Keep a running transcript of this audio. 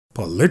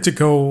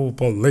Politico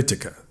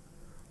Politica.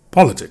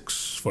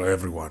 Politics for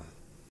everyone.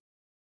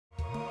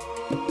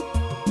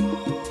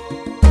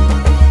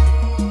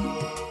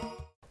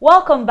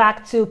 Welcome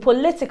back to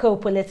Politico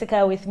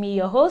Politica with me,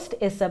 your host,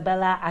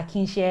 Isabella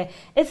Akinseye.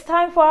 It's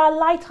time for our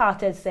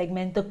light-hearted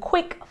segment, the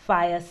quick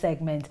fire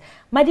segment.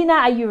 Madina,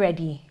 are you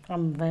ready?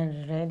 I'm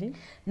very ready.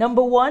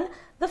 Number one,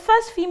 the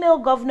first female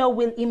governor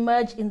will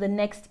emerge in the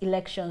next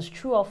elections.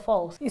 True or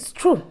false? It's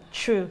true.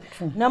 True.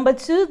 Number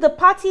two, the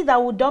party that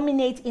will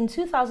dominate in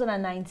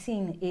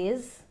 2019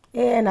 is?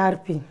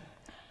 ANRP.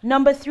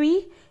 Number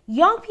three,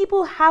 young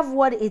people have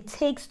what it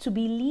takes to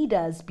be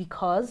leaders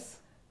because?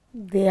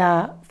 They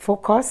are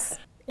focused,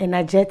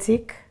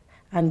 energetic,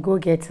 and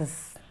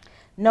go-getters.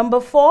 Number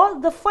four,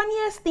 the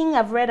funniest thing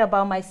I've read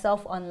about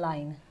myself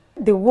online.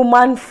 The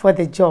woman for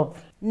the job.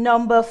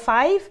 Number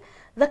five,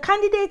 the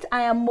candidate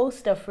I am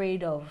most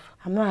afraid of.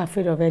 I'm not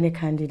afraid of any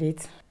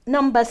candidate.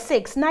 Number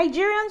six,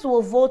 Nigerians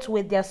will vote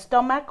with their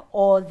stomach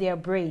or their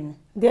brain.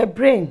 Their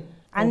brain.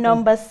 And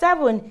number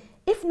seven,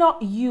 if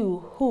not you,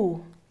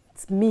 who?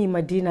 It's me,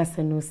 Madina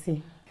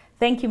Sanusi.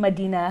 Thank you,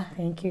 Madina.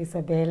 Thank you,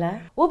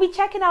 Isabella. We'll be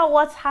checking out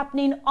what's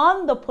happening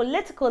on the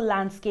political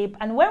landscape,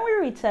 and when we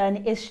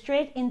return, it's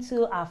straight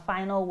into our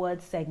final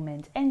word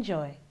segment.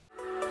 Enjoy.